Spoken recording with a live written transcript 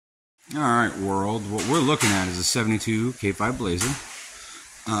Alright world, what we're looking at is a 72 K5 Blazer.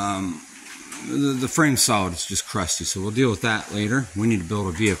 The frame's solid, it's just crusty, so we'll deal with that later. We need to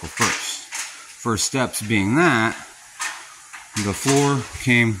build a vehicle first. First steps being that the floor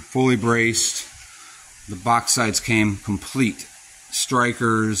came fully braced, the box sides came complete.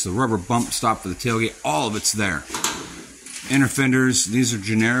 Strikers, the rubber bump stop for the tailgate, all of it's there. Inner fenders, these are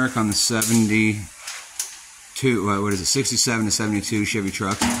generic on the 67 to 72 Chevy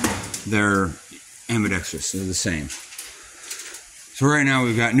trucks. They're ambidextrous, they're the same. So right now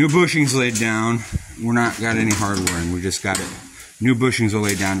we've got new bushings laid down. We're not got any hardwaring, we just got it. New bushings are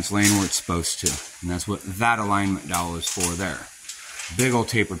laid down, it's laying where it's supposed to. And that's what that alignment dowel is for there. Big old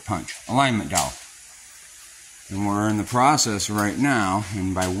tapered punch, alignment dowel. And we're in the process right now,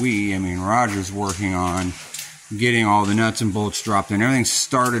 and by we, I mean Roger's working on getting all the nuts and bolts dropped in. Everything's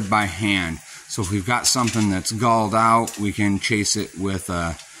started by hand. So if we've got something that's galled out, we can chase it with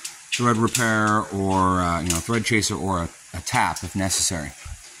a thread repair or thread chaser or a tap if necessary.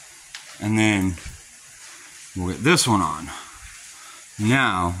 And then we'll get this one on.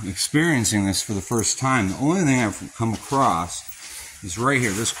 Now, experiencing this for the first time, the only thing I've come across is right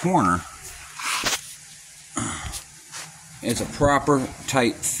here, this corner. It's a proper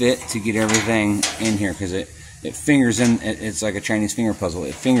tight fit to get everything in here because it fingers in. It's like a Chinese finger puzzle.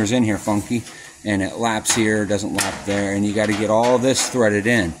 It fingers in here funky, and it laps here, doesn't lap there, and you got to get all this threaded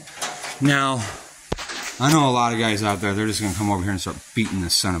in. Now, I know a lot of guys out there, they're just going to come over here and start beating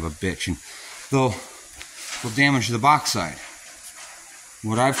this son of a bitch, and they'll damage the box side.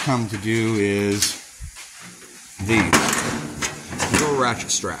 What I've come to do is these little ratchet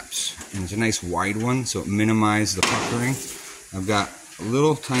straps, and it's a nice wide one, so it minimizes the puckering. I've got a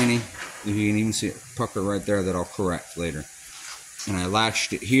little tiny, if you can even see it, pucker right there that I'll correct later. And I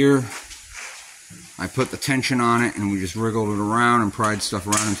latched it here. I put the tension on it, and we just wriggled it around and pried stuff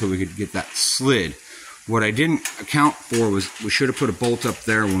around until we could get that slid. What I didn't account for was we should have put a bolt up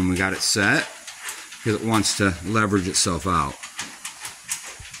there when we got it set, because it wants to leverage itself out.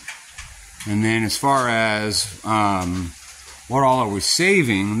 And then as far as what all are we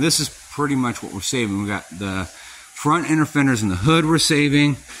saving, this is pretty much what we're saving. We got the front inner fenders and the hood we're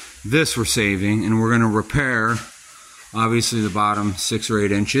saving, this we're saving, and we're going to repair obviously the bottom 6 or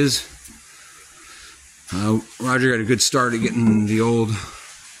 8 inches. Roger got a good start at getting the old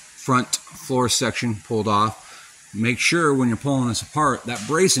front floor section pulled off. Make sure when you're pulling this apart, that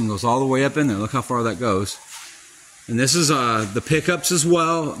bracing goes all the way up in there. Look how far that goes. And this is the pickups as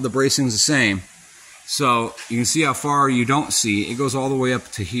well. The bracing's the same. So you can see how far you don't see. It goes all the way up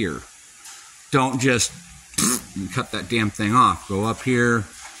to here. Don't just cut that damn thing off. Go up here,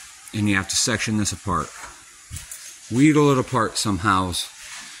 and you have to section this apart. Wheedle it apart somehow,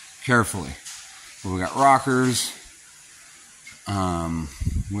 carefully. But we got rockers.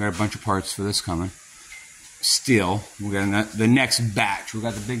 We got a bunch of parts for this coming. Steel. We got the next batch. We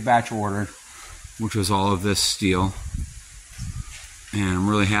got the big batch ordered, which was all of this steel. And I'm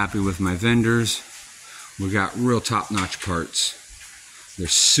really happy with my vendors. We got real top-notch parts. They're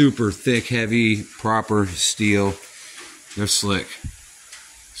super thick, heavy, proper steel. They're slick.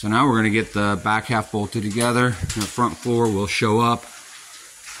 So now we're going to get the back half bolted together. The front floor will show up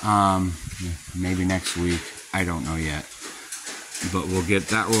maybe next week. I don't know yet. But we'll get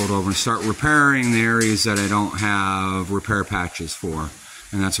that rolled over and start repairing the areas that I don't have repair patches for.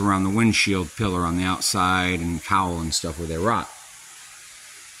 And that's around the windshield pillar on the outside and cowl and stuff where they rot.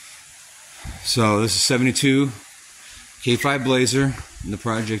 So this is 72 K5 Blazer, the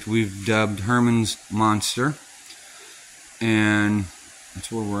project we've dubbed Herman's Monster. And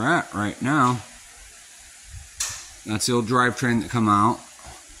that's where we're at right now. That's the old drivetrain that come out.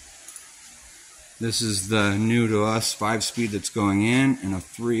 This is the new to us 5-speed that's going in, and a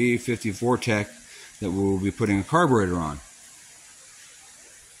 350 Vortec that we'll be putting a carburetor on.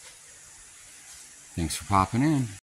 Thanks for popping in.